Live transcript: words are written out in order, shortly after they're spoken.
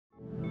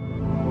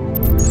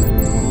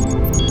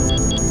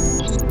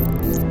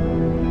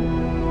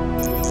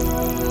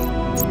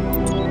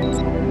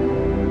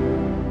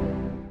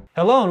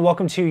Hello and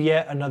welcome to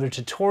yet another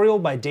tutorial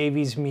by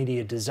Davies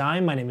Media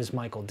Design. My name is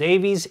Michael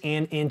Davies,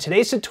 and in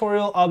today's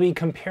tutorial I'll be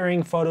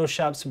comparing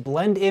Photoshop's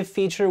Blend If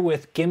feature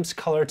with GIMP's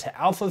Color to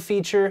Alpha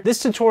feature.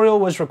 This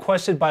tutorial was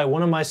requested by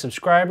one of my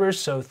subscribers,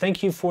 so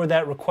thank you for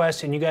that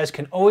request, and you guys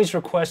can always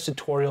request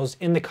tutorials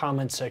in the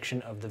comments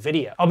section of the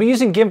video. I'll be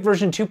using GIMP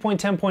version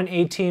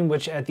 2.10.18,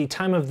 which at the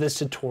time of this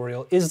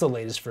tutorial is the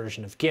latest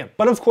version of GIMP.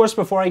 But of course,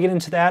 before I get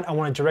into that, I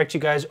want to direct you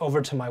guys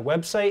over to my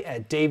website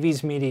at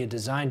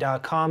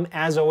daviesmediadesign.com.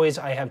 As always,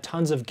 I have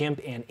tons of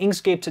GIMP and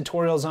Inkscape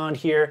tutorials on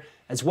here,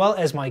 as well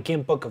as my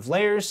GIMP book of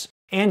layers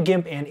and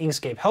GIMP and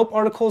Inkscape help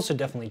articles, so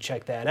definitely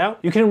check that out.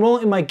 You can enroll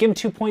in my GIMP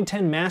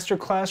 2.10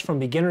 Masterclass from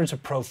beginner to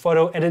pro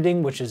photo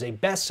editing, which is a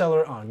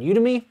bestseller on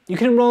Udemy. You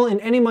can enroll in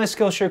any of my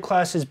Skillshare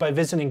classes by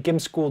visiting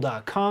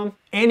gimpschool.com.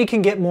 And you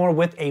can get more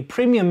with a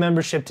premium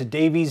membership to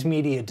Davies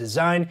Media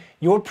Design.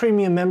 Your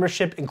premium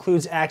membership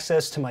includes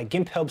access to my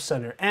GIMP Help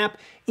Center app,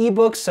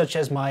 ebooks such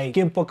as my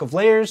GIMP book of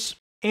layers,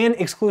 and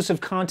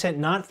exclusive content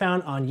not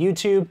found on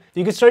YouTube.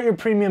 You can start your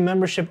premium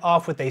membership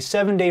off with a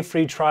 7-day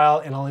free trial,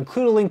 and I'll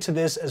include a link to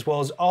this as well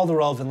as all the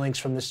relevant links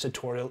from this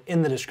tutorial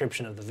in the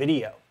description of the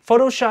video.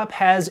 Photoshop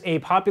has a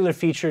popular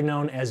feature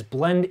known as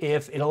Blend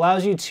If. It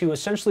allows you to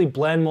essentially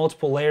blend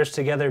multiple layers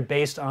together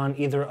based on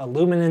either a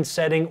luminance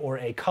setting or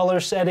a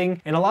color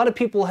setting. And a lot of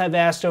people have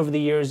asked over the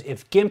years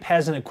if GIMP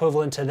has an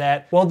equivalent to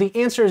that. Well, the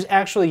answer is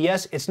actually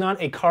yes. It's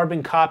not a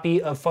carbon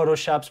copy of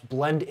Photoshop's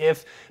Blend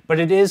If, but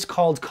it is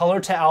called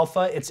Color to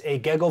Alpha. It's a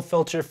Gaggle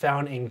filter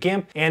found in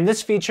GIMP. And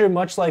this feature,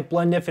 much like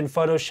Blend If in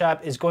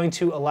Photoshop, is going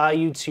to allow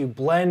you to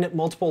blend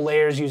multiple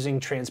layers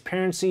using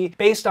transparency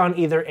based on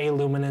either a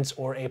luminance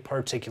or a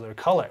particular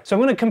color. So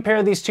I'm going to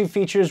compare these two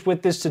features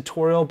with this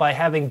tutorial by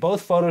having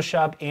both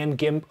Photoshop and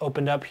GIMP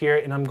opened up here,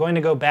 and I'm going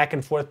to go back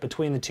and forth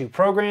between the two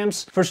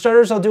programs. For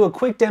starters, I'll do a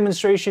quick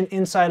demonstration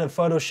inside of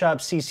Photoshop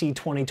CC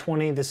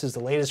 2020. This is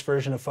the latest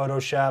version of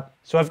Photoshop.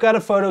 So I've got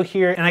a photo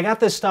here, and I got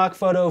this stock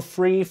photo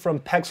free from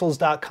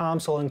pexels.com,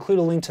 so I'll include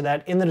a link to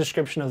that in the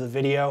description of the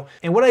video.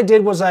 And what I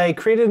did was I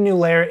created a new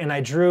layer and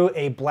I drew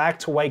a black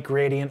to white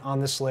gradient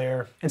on this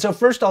layer. And so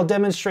first I'll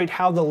demonstrate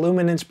how the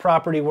luminance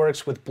property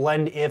works with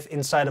Blend If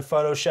inside of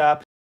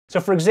Photoshop. So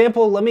for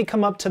example, let me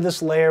come up to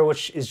this layer,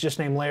 which is just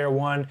named Layer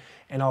 1,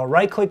 and I'll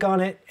right click on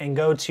it and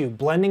go to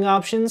Blending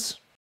Options.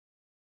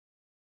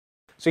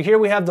 So here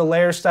we have the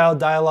layer style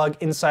dialog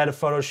inside of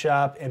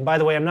Photoshop. And by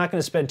the way, I'm not going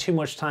to spend too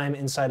much time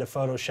inside of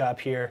Photoshop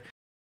here.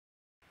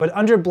 But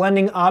under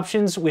blending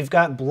options, we've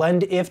got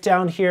Blend If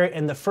down here,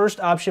 and the first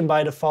option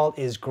by default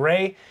is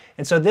gray.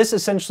 And so this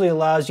essentially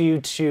allows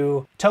you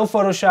to tell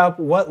Photoshop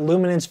what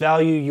luminance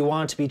value you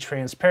want to be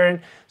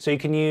transparent. So you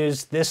can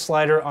use this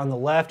slider on the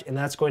left, and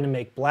that's going to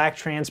make black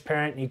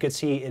transparent. You can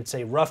see it's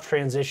a rough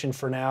transition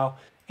for now.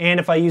 And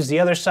if I use the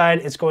other side,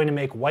 it's going to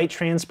make white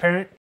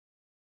transparent.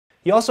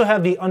 You also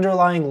have the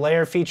underlying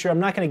layer feature. I'm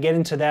not going to get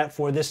into that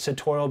for this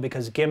tutorial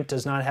because GIMP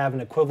does not have an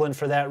equivalent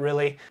for that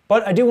really.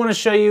 But I do want to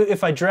show you,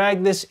 if I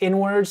drag this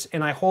inwards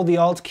and I hold the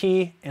Alt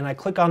key and I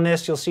click on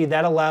this, you'll see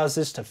that allows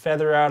this to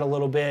feather out a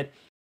little bit.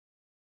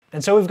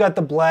 And so we've got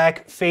the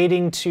black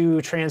fading to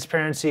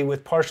transparency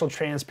with partial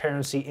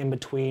transparency in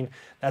between.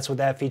 That's what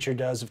that feature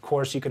does. Of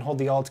course, you can hold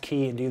the Alt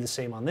key and do the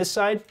same on this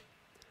side.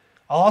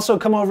 I'll also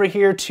come over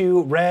here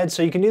to red.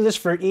 So you can do this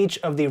for each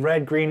of the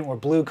red, green, or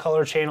blue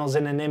color channels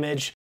in an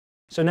image.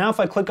 So now if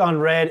I click on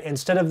red,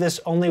 instead of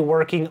this only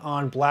working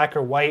on black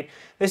or white,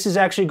 this is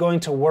actually going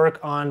to work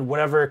on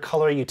whatever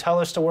color you tell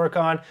us to work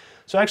on.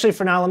 So actually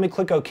for now, let me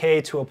click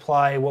OK to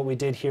apply what we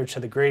did here to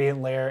the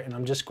gradient layer, and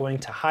I'm just going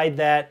to hide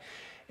that.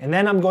 And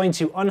then I'm going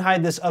to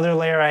unhide this other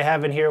layer I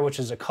have in here, which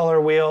is a color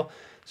wheel.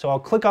 So I'll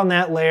click on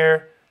that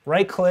layer,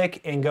 right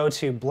click, and go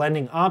to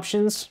Blending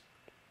Options.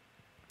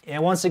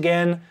 And once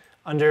again,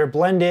 under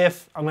Blend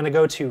If, I'm going to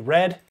go to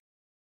red.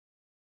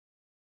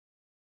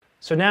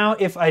 So now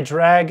if I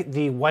drag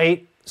the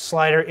white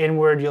slider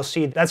inward, you'll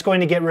see that's going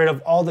to get rid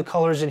of all the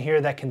colors in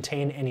here that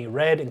contain any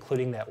red,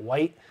 including that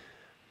white.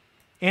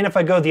 And if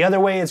I go the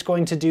other way, it's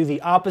going to do the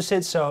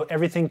opposite. So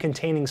everything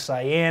containing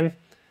cyan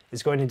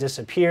is going to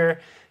disappear.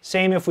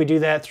 Same if we do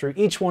that through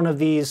each one of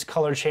these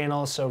color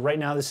channels. So right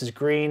now this is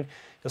green.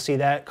 You'll see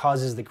that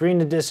causes the green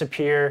to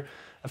disappear.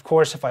 Of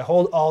course, if I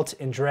hold Alt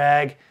and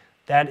drag,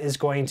 that is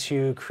going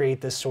to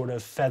create this sort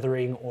of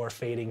feathering or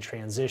fading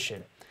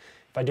transition.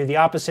 If I do the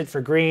opposite for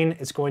green,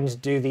 it's going to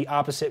do the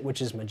opposite,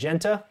 which is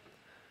magenta.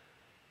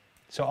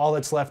 So all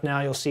that's left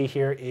now, you'll see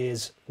here,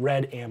 is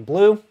red and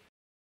blue.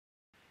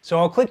 So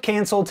I'll click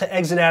cancel to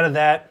exit out of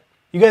that.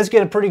 You guys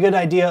get a pretty good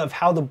idea of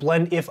how the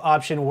Blend If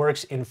option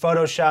works in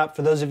Photoshop.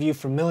 For those of you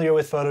familiar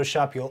with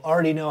Photoshop, you'll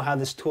already know how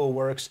this tool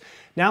works.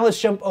 Now let's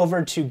jump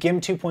over to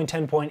GIMP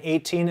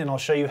 2.10.18 and I'll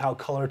show you how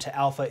Color to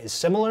Alpha is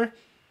similar.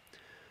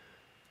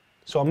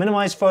 So I'll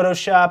minimize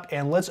Photoshop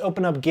and let's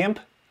open up GIMP.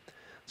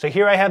 So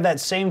here I have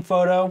that same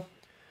photo.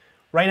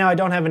 Right now I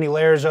don't have any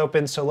layers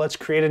open, so let's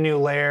create a new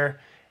layer.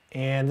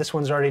 And this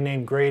one's already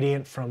named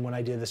Gradient from when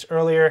I did this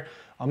earlier.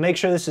 I'll make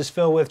sure this is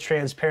filled with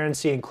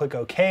transparency and click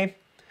OK.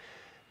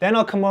 Then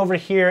I'll come over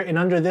here and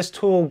under this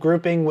tool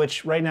grouping,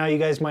 which right now you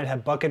guys might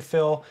have bucket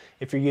fill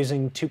if you're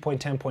using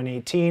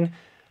 2.10.18,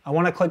 I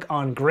want to click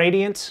on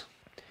gradient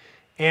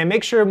and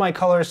make sure my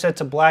color is set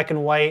to black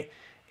and white.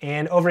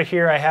 And over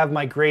here I have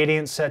my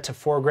gradient set to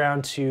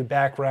foreground to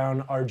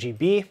background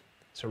RGB,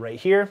 so right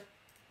here.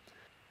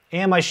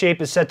 And my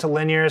shape is set to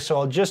linear, so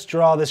I'll just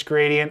draw this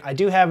gradient. I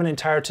do have an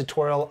entire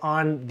tutorial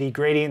on the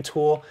gradient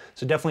tool,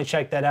 so definitely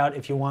check that out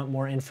if you want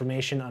more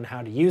information on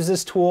how to use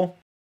this tool.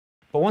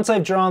 But once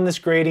I've drawn this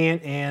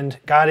gradient and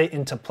got it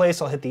into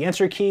place, I'll hit the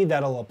Enter key.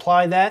 That'll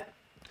apply that.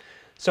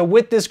 So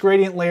with this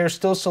gradient layer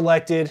still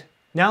selected,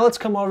 now let's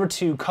come over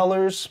to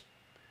Colors,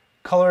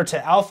 Color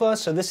to Alpha.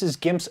 So this is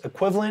GIMP's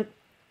equivalent.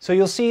 So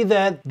you'll see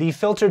that the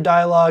filter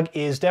dialog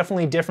is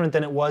definitely different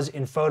than it was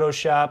in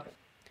Photoshop.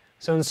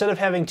 So instead of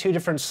having two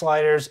different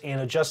sliders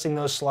and adjusting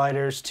those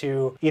sliders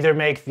to either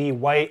make the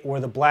white or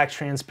the black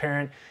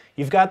transparent,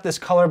 you've got this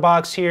color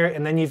box here,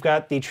 and then you've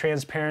got the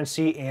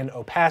transparency and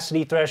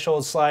opacity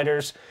threshold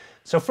sliders.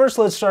 So first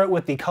let's start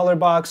with the color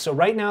box. So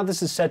right now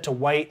this is set to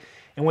white,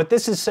 and what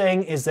this is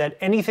saying is that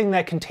anything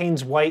that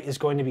contains white is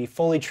going to be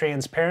fully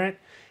transparent.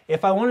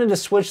 If I wanted to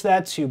switch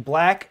that to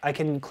black, I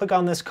can click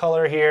on this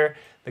color here,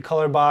 the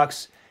color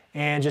box,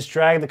 and just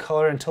drag the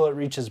color until it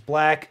reaches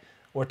black,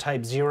 or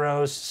type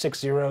zeros, 6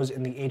 zeros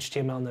in the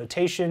HTML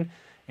notation,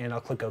 and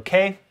I'll click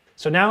OK.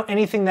 So now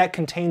anything that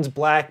contains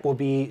black will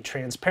be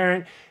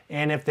transparent,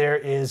 and if there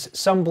is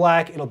some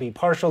black, it'll be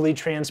partially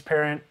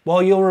transparent.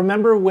 Well, you'll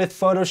remember with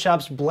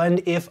Photoshop's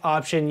blend if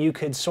option, you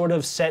could sort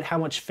of set how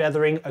much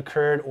feathering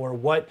occurred or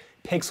what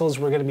pixels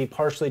were going to be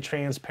partially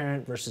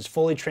transparent versus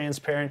fully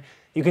transparent.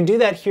 You can do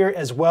that here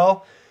as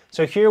well.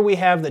 So here we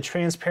have the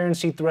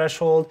transparency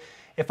threshold.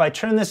 If I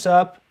turn this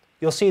up,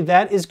 you'll see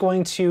that is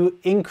going to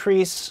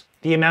increase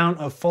the amount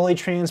of fully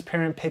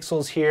transparent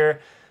pixels here.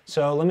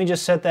 So let me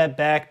just set that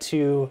back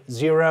to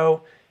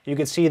 0. You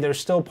can see there's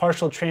still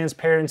partial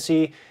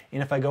transparency,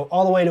 and if I go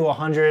all the way to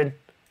 100,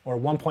 or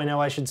 1.0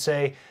 I should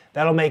say,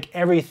 that'll make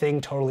everything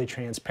totally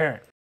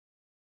transparent.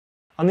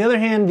 On the other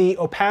hand, the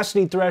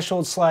opacity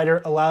threshold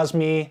slider allows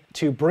me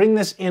to bring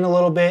this in a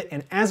little bit,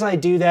 and as I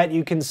do that,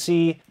 you can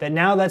see that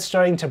now that's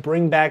starting to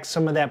bring back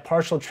some of that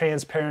partial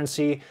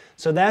transparency.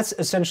 So that's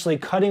essentially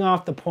cutting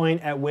off the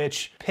point at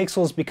which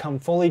pixels become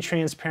fully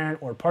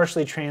transparent or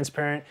partially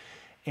transparent.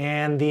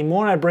 And the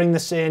more I bring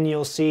this in,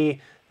 you'll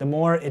see the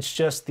more it's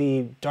just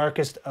the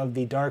darkest of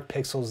the dark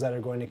pixels that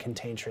are going to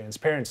contain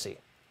transparency.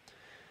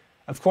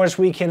 Of course,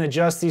 we can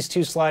adjust these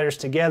two sliders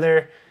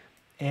together,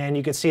 and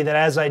you can see that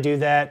as I do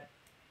that,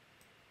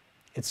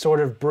 it's sort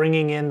of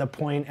bringing in the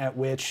point at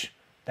which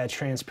that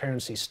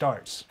transparency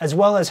starts, as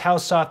well as how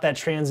soft that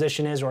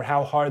transition is or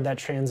how hard that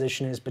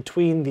transition is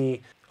between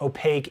the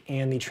opaque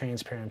and the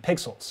transparent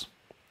pixels.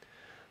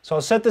 So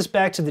I'll set this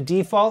back to the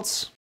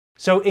defaults.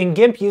 So in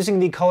GIMP, using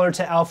the color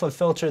to alpha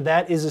filter,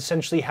 that is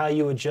essentially how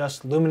you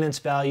adjust luminance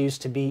values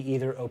to be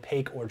either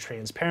opaque or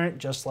transparent,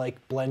 just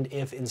like blend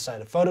if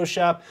inside of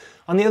Photoshop.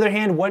 On the other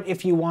hand, what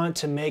if you want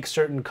to make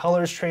certain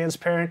colors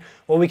transparent?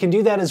 Well, we can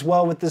do that as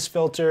well with this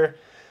filter.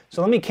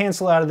 So let me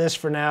cancel out of this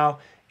for now,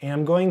 and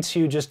I'm going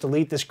to just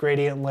delete this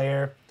gradient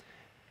layer.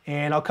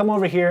 And I'll come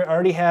over here. I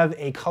already have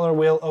a color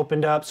wheel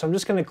opened up, so I'm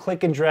just going to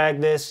click and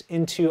drag this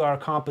into our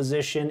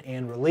composition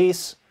and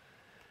release.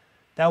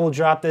 That will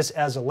drop this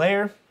as a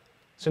layer.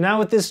 So now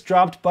with this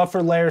dropped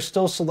buffer layer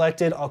still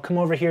selected, I'll come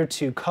over here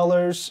to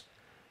Colors,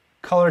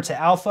 Color to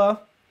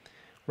Alpha.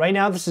 Right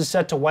now this is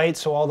set to white,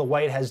 so all the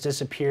white has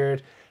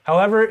disappeared.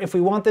 However, if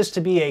we want this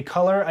to be a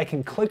color, I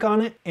can click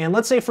on it. And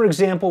let's say, for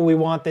example, we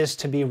want this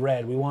to be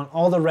red. We want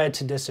all the red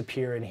to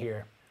disappear in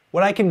here.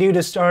 What I can do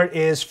to start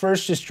is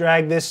first just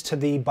drag this to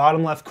the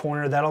bottom left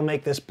corner. That'll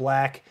make this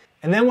black.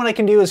 And then what I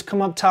can do is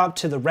come up top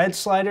to the red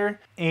slider.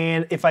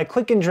 And if I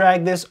click and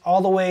drag this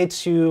all the way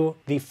to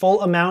the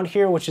full amount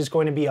here, which is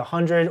going to be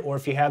 100, or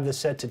if you have this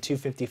set to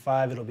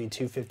 255, it'll be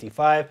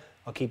 255.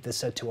 I'll keep this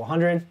set to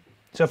 100.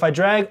 So if I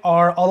drag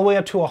R all the way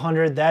up to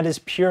 100, that is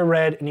pure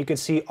red, and you can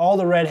see all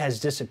the red has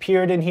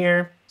disappeared in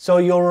here. So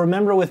you'll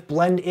remember with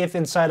blend if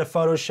inside of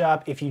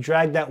Photoshop, if you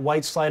drag that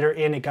white slider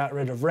in, it got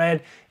rid of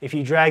red. If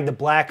you drag the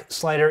black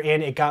slider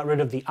in, it got rid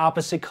of the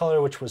opposite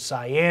color, which was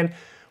cyan.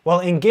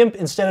 Well, in GIMP,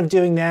 instead of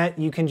doing that,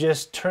 you can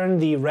just turn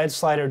the red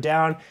slider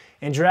down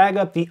and drag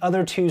up the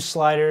other two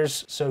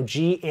sliders, so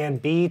G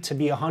and B, to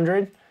be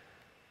 100.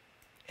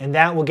 And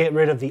that will get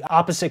rid of the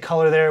opposite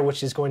color there,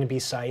 which is going to be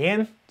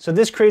cyan. So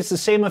this creates the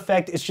same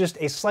effect. It's just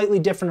a slightly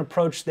different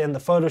approach than the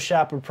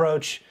Photoshop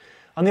approach.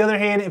 On the other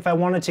hand, if I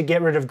wanted to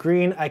get rid of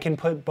green, I can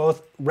put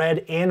both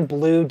red and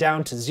blue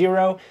down to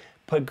 0,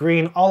 put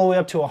green all the way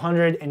up to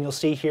 100, and you'll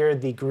see here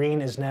the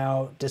green is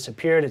now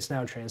disappeared. It's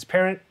now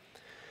transparent.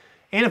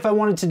 And if I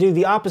wanted to do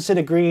the opposite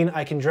of green,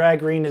 I can drag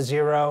green to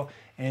 0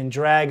 and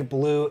drag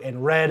blue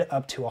and red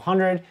up to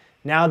 100.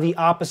 Now the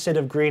opposite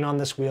of green on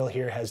this wheel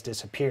here has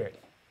disappeared.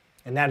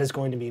 And that is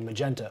going to be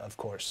magenta, of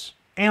course.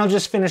 And I'll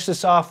just finish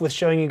this off with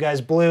showing you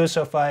guys blue.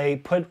 So if I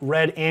put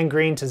red and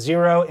green to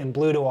 0 and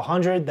blue to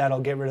 100,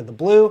 that'll get rid of the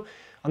blue.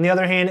 On the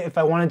other hand, if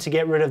I wanted to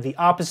get rid of the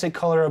opposite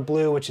color of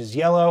blue, which is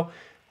yellow,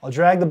 I'll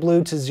drag the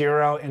blue to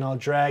 0, and I'll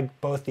drag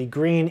both the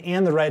green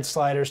and the red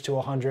sliders to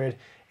 100,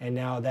 and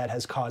now that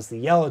has caused the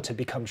yellow to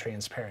become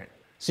transparent.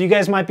 So you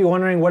guys might be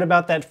wondering, what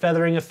about that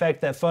feathering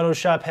effect that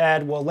Photoshop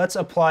had? Well, let's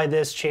apply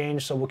this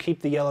change, so we'll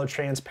keep the yellow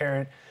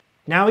transparent.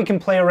 Now we can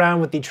play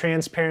around with the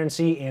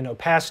transparency and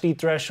opacity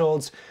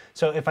thresholds.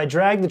 So if I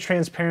drag the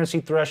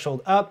transparency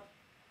threshold up,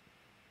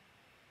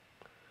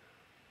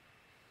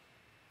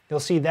 you'll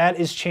see that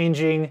is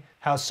changing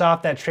how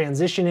soft that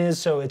transition is.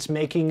 So it's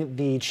making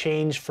the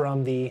change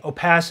from the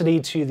opacity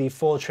to the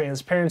full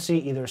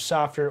transparency either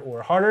softer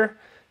or harder,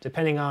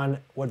 depending on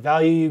what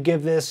value you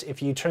give this.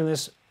 If you turn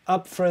this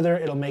up further,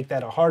 it'll make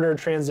that a harder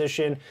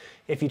transition.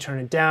 If you turn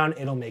it down,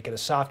 it'll make it a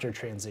softer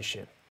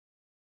transition.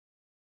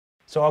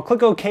 So I'll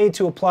click OK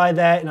to apply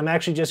that, and I'm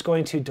actually just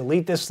going to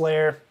delete this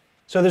layer.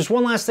 So there's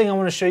one last thing I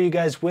want to show you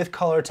guys with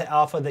color to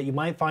alpha that you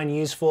might find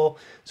useful.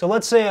 So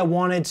let's say I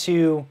wanted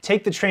to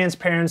take the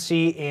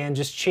transparency and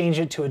just change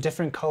it to a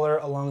different color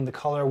along the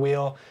color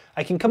wheel.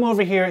 I can come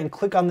over here and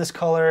click on this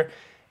color,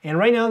 and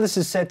right now this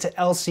is set to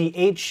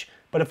LCH,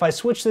 but if I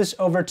switch this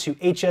over to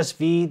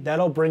HSV,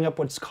 that'll bring up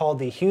what's called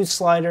the hue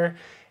slider.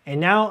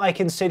 And now I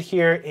can sit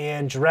here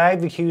and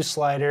drag the hue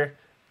slider,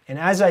 and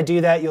as I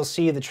do that, you'll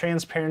see the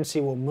transparency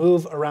will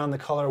move around the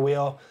color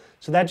wheel.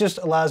 So that just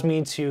allows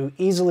me to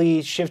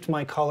easily shift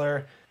my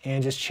color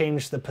and just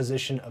change the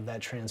position of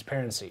that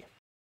transparency.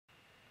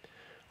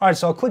 All right,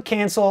 so I'll click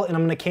cancel, and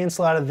I'm going to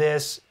cancel out of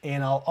this,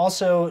 and I'll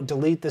also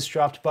delete this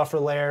dropped buffer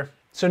layer.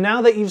 So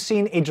now that you've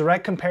seen a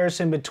direct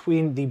comparison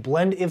between the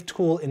Blend If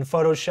tool in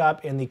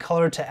Photoshop and the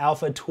Color to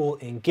Alpha tool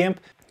in GIMP,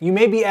 you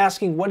may be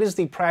asking, what is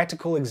the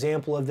practical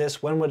example of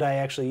this? When would I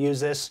actually use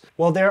this?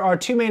 Well, there are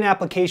two main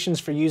applications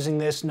for using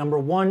this. Number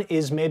one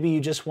is maybe you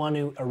just want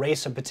to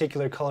erase a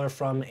particular color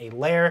from a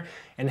layer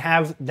and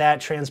have that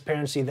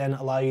transparency then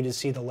allow you to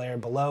see the layer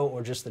below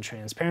or just the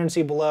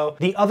transparency below.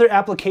 The other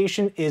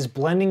application is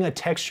blending a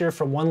texture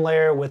from one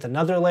layer with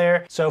another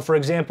layer. So for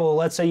example,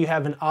 let's say you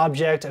have an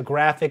object, a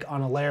graphic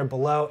on a layer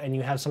below, and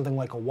you have something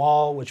like a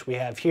wall, which we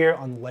have here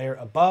on the layer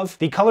above.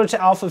 The Color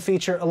to Alpha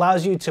feature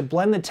allows you to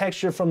blend the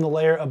texture from the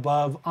layer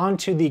above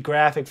onto the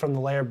graphic from the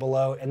layer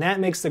below, and that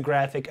makes the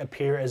graphic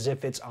appear as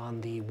if it's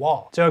on the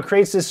wall. So it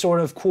creates this sort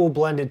of cool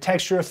blended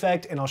texture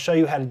effect, and I'll show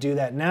you how to do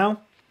that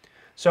now.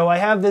 So I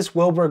have this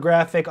Wilbur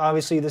graphic.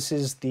 Obviously this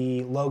is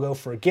the logo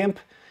for GIMP,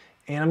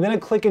 and I'm going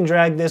to click and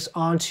drag this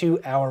onto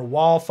our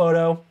wall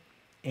photo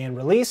and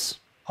release.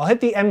 I'll hit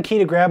the M key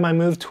to grab my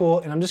move tool,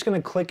 and I'm just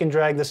going to click and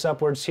drag this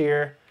upwards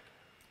here.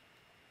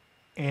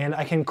 And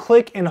I can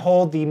click and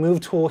hold the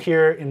move tool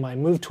here in my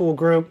move tool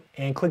group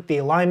and click the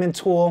alignment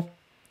tool.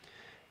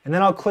 And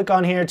then I'll click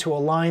on here to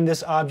align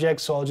this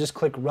object, so I'll just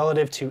click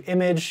relative to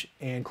image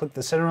and click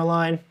the center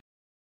align.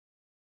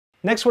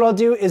 Next, what I'll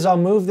do is I'll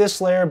move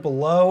this layer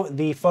below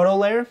the photo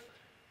layer.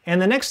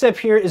 And the next step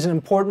here is an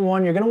important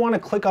one. You're going to want to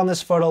click on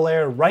this photo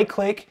layer, right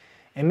click,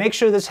 and make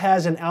sure this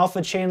has an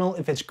alpha channel.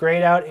 If it's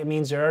grayed out, it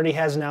means it already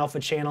has an alpha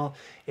channel.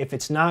 If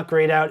it's not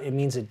grayed out, it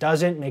means it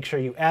doesn't. Make sure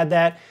you add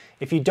that.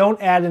 If you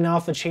don't add an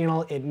alpha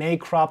channel, it may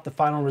crop the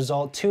final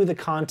result to the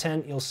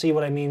content. You'll see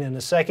what I mean in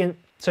a second.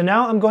 So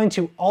now I'm going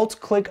to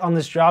alt-click on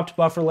this dropped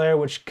buffer layer,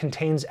 which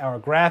contains our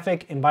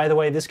graphic. And by the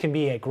way, this can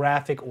be a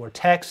graphic or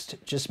text.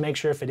 Just make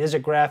sure if it is a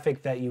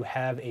graphic that you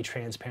have a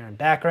transparent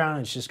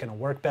background. It's just going to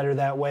work better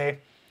that way.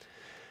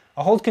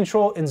 I'll hold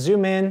Control and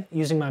zoom in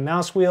using my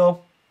mouse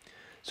wheel.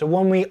 So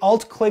when we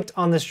alt-clicked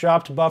on this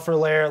dropped buffer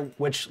layer,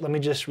 which let me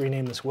just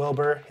rename this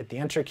Wilbur, hit the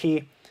Enter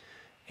key,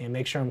 and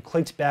make sure I'm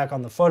clicked back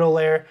on the photo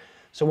layer.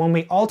 So when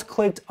we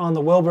alt-clicked on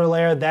the Wilbur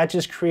layer, that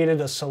just created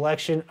a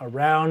selection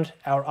around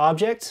our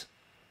object.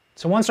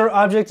 So once our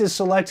object is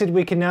selected,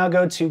 we can now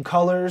go to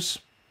Colors,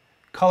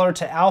 Color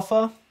to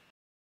Alpha.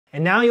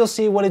 And now you'll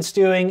see what it's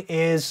doing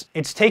is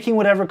it's taking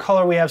whatever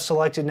color we have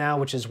selected now,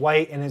 which is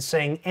white, and it's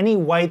saying any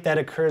white that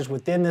occurs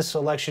within this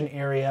selection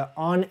area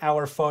on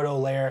our photo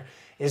layer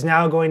is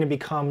now going to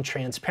become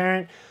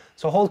transparent.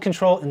 So hold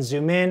Control and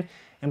zoom in.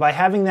 And by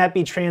having that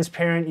be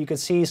transparent, you can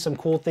see some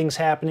cool things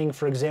happening.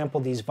 For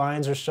example, these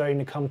vines are starting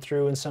to come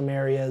through in some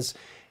areas,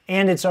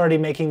 and it's already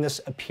making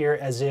this appear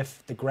as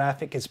if the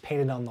graphic is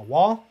painted on the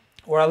wall,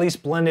 or at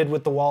least blended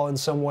with the wall in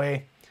some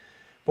way.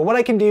 But what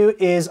I can do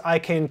is I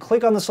can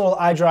click on this little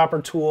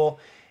eyedropper tool,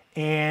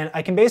 and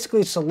I can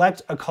basically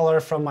select a color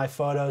from my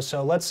photo.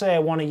 So let's say I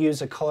want to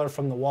use a color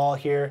from the wall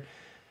here.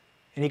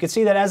 And you can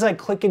see that as I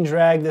click and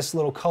drag this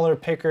little color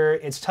picker,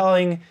 it's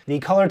telling the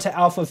Color to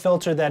Alpha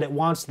filter that it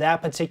wants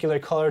that particular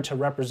color to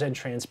represent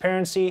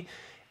transparency.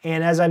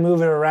 And as I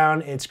move it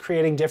around, it's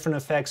creating different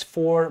effects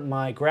for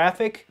my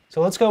graphic. So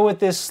let's go with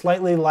this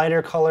slightly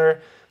lighter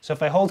color. So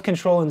if I hold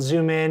Control and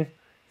zoom in,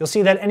 you'll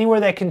see that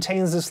anywhere that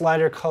contains this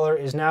lighter color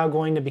is now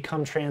going to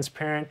become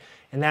transparent,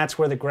 and that's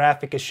where the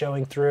graphic is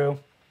showing through.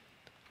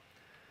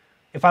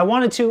 If I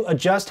wanted to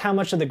adjust how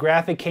much of the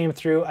graphic came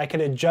through, I could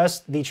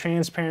adjust the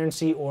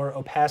transparency or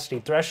opacity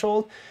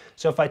threshold.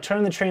 So if I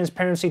turn the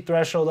transparency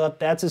threshold up,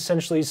 that's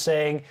essentially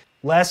saying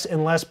less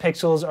and less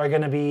pixels are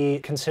going to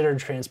be considered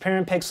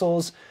transparent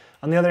pixels.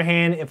 On the other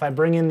hand, if I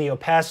bring in the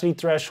opacity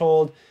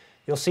threshold,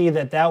 you'll you'll see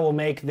that that will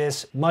make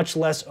this much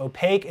less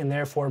opaque and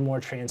therefore more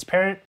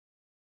transparent.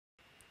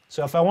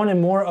 So if I wanted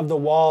more of the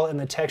wall and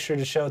the texture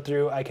to show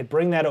through, I could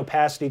bring that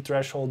opacity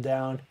threshold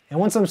down. And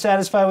once I'm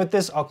satisfied with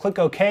this, I'll click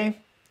OK.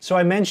 So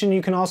I mentioned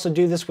you can also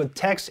do this with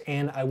text,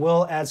 and I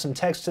will add some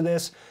text to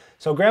this.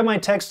 So grab my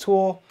text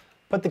tool,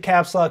 put the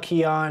caps lock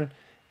key on,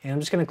 and I'm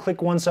just going to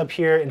click once up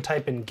here and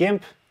type in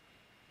GIMP.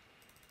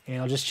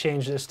 And I'll just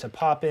change this to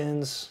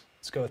Poppins.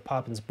 Let's go with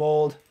Poppins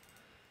Bold.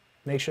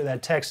 Make sure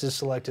that text is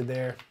selected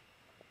there.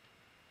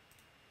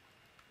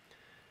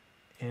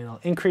 And I'll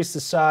increase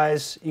the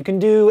size. You can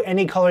do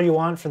any color you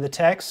want for the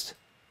text.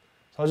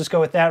 So I'll just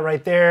go with that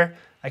right there.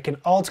 I can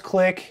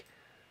Alt-click,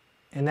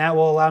 and that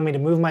will allow me to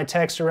move my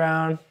text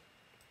around.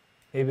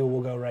 Maybe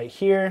we'll go right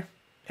here.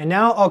 And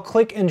now I'll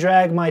click and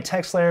drag my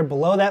text layer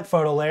below that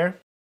photo layer.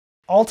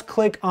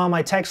 Alt-click on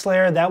my text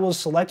layer, that will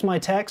select my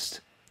text.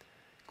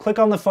 Click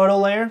on the photo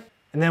layer,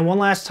 and then one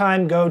last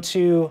time go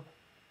to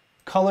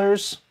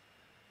Colors,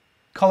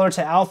 Color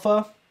to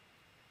Alpha.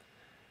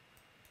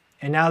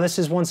 And now this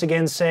is once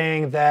again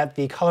saying that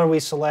the color we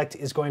select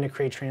is going to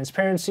create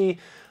transparency.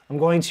 I'm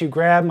going to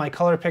grab my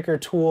color picker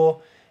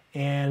tool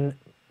and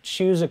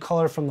choose a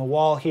color from the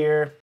wall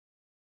here.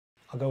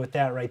 I'll go with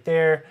that right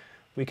there.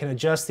 We can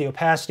adjust the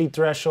opacity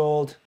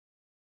threshold,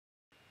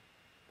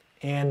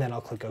 and then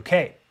I'll click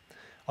OK.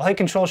 I'll hit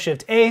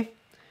Control-Shift-A,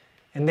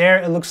 and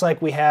there it looks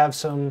like we have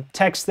some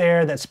text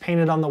there that's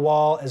painted on the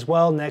wall as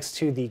well next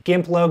to the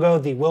GIMP logo,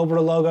 the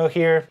Wilbur logo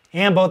here,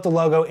 and both the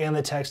logo and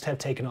the text have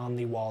taken on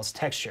the wall's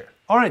texture.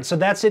 Alright, so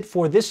that's it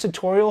for this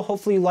tutorial.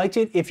 Hopefully you liked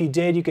it. If you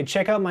did, you could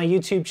check out my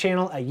YouTube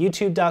channel at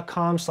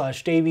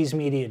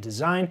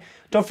youtube.com/daviesmediadesign.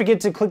 Don't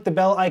forget to click the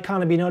bell icon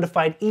to be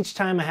notified each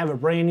time I have a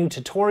brand new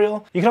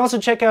tutorial. You can also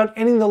check out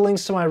any of the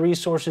links to my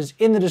resources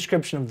in the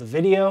description of the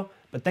video.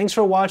 But thanks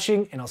for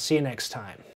watching, and I'll see you next time.